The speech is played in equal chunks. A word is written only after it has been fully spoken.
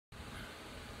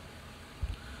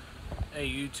Hey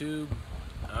YouTube,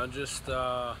 I just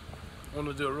want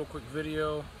to do a real quick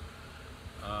video.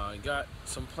 Got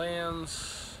some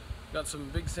plans, got some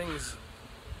big things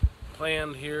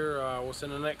planned here within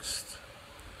the next,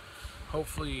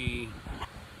 hopefully,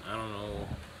 I don't know,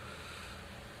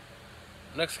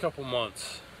 next couple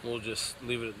months. We'll just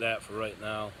leave it at that for right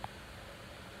now.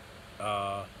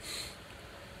 I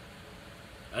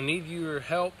need your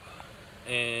help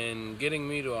in getting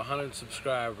me to 100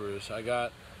 subscribers.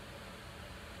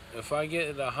 If I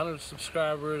get 100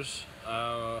 subscribers,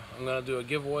 I'm gonna do a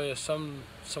giveaway of some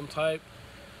type.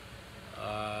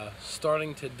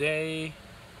 Starting today.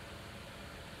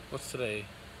 What's today?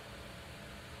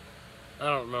 I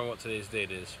don't remember what today's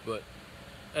date is, but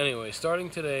anyway, starting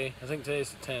today, I think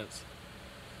today's the 10th,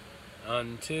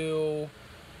 until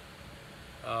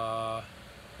the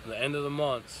end of the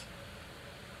month.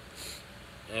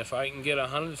 And if I can get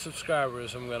 100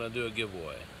 subscribers, I'm gonna do a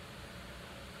giveaway.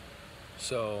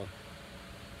 So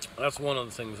that's one of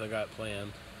the things I got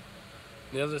planned.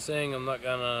 The other thing I'm not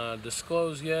gonna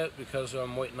disclose yet because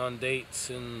I'm waiting on dates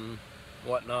and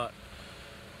whatnot.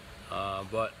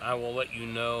 But I will let you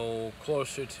know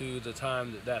closer to the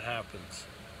time that happens.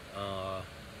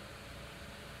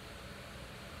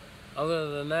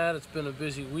 Other than that, it's been a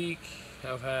busy week.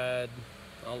 I've had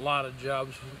a lot of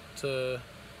jobs to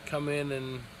come in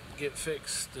and get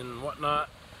fixed and whatnot.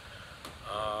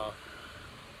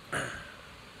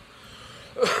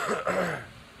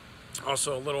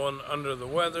 Also a little under the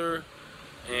weather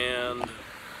and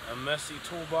a messy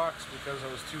toolbox because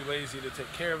I was too lazy to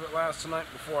take care of it last night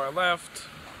before I left.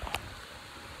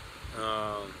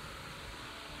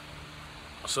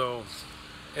 So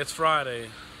it's Friday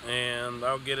and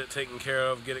I'll get it taken care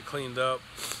of, get it cleaned up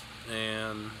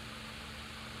and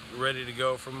ready to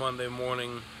go for Monday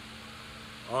morning,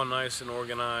 all nice and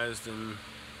organized and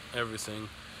everything.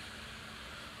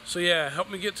 So yeah, help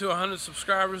me get to 100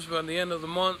 subscribers by the end of the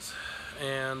month,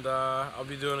 and I'll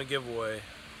be doing a giveaway.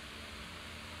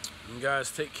 You guys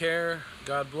take care.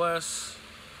 God bless.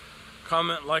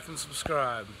 Comment, like, and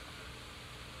subscribe.